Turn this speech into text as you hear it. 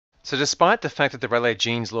So despite the fact that the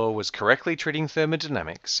Rayleigh-Jeans law was correctly treating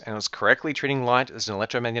thermodynamics and was correctly treating light as an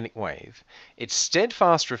electromagnetic wave, its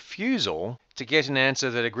steadfast refusal to get an answer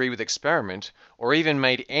that agreed with experiment or even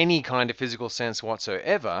made any kind of physical sense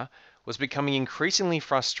whatsoever was becoming increasingly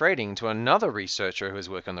frustrating to another researcher who was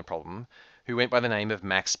working on the problem, who went by the name of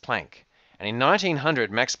Max Planck. And in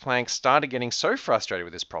 1900, Max Planck started getting so frustrated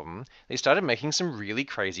with this problem, they started making some really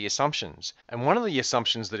crazy assumptions. And one of the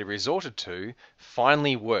assumptions that he resorted to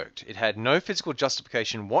finally worked. It had no physical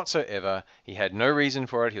justification whatsoever. He had no reason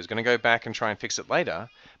for it. He was going to go back and try and fix it later.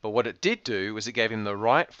 But what it did do was it gave him the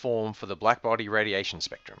right form for the blackbody radiation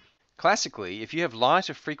spectrum. Classically, if you have light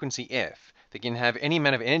of frequency f, that can have any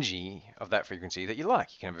amount of energy of that frequency that you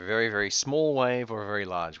like. You can have a very, very small wave or a very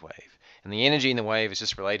large wave. And the energy in the wave is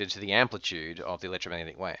just related to the amplitude of the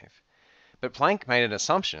electromagnetic wave. But Planck made an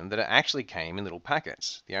assumption that it actually came in little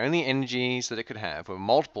packets. The only energies that it could have were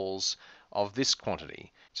multiples of this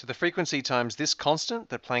quantity. So the frequency times this constant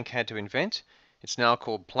that Planck had to invent, it's now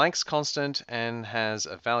called Planck's constant and has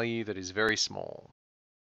a value that is very small.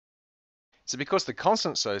 So because the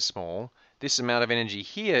constant's so small, this amount of energy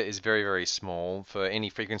here is very, very small for any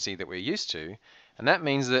frequency that we're used to. And that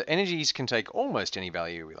means that energies can take almost any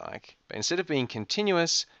value we like, but instead of being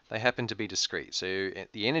continuous, they happen to be discrete. So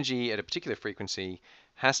the energy at a particular frequency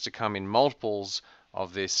has to come in multiples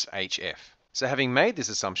of this HF. So having made this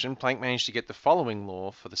assumption, Planck managed to get the following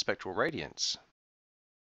law for the spectral radiance.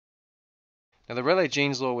 Now the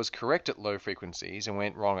Rayleigh-Jeans law was correct at low frequencies and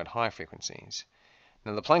went wrong at high frequencies.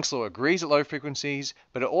 Now the Planck's law agrees at low frequencies,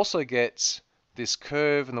 but it also gets this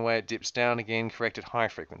curve and the way it dips down again correct at high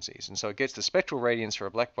frequencies. And so it gets the spectral radiance for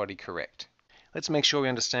a black body correct. Let's make sure we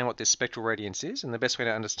understand what this spectral radiance is. And the best way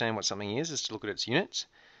to understand what something is to look at its units.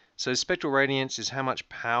 So spectral radiance is how much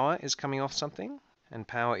power is coming off something. And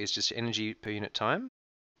power is just energy per unit time.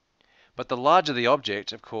 But the larger the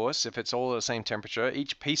object, of course, if it's all at the same temperature,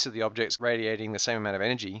 each piece of the object is radiating the same amount of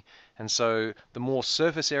energy. And so the more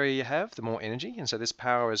surface area you have, the more energy. And so this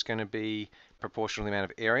power is going to be proportional to the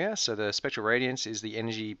amount of area. So the spectral radiance is the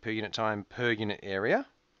energy per unit time per unit area.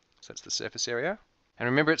 So that's the surface area. And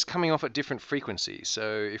remember, it's coming off at different frequencies.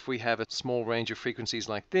 So if we have a small range of frequencies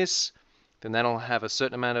like this, then that'll have a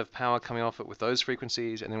certain amount of power coming off it with those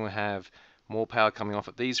frequencies. And then we'll have more power coming off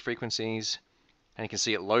at these frequencies. And you can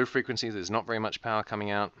see at low frequencies, there's not very much power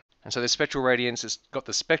coming out. And so the spectral radiance has got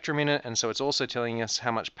the spectrum in it, and so it's also telling us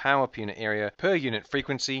how much power per unit area per unit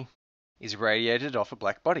frequency is radiated off a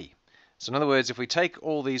black body. So in other words, if we take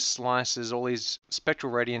all these slices, all these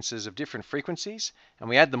spectral radiances of different frequencies, and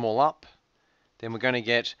we add them all up, then we're going to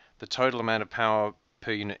get the total amount of power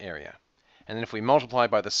per unit area. And then if we multiply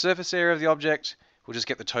by the surface area of the object, we'll just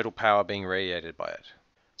get the total power being radiated by it.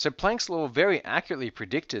 So Planck's law very accurately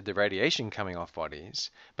predicted the radiation coming off bodies,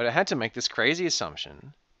 but it had to make this crazy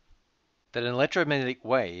assumption that an electromagnetic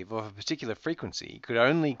wave of a particular frequency could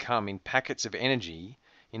only come in packets of energy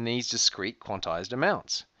in these discrete quantized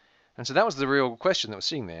amounts. And so that was the real question that was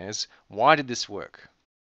sitting there, is why did this work?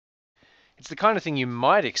 It's the kind of thing you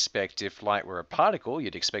might expect if light were a particle.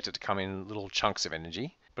 You'd expect it to come in little chunks of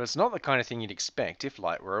energy. But it's not the kind of thing you'd expect if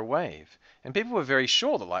light were a wave. And people were very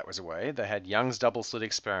sure that light was a wave. They had Young's double-slit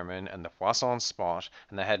experiment and the Poisson spot,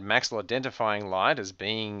 and they had Maxwell identifying light as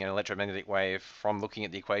being an electromagnetic wave from looking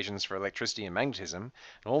at the equations for electricity and magnetism.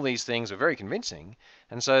 And all these things were very convincing.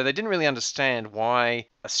 And so they didn't really understand why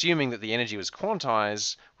assuming that the energy was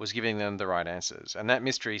quantized was giving them the right answers. And that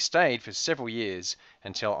mystery stayed for several years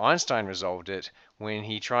until Einstein resolved it when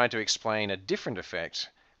he tried to explain a different effect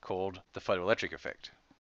called the photoelectric effect.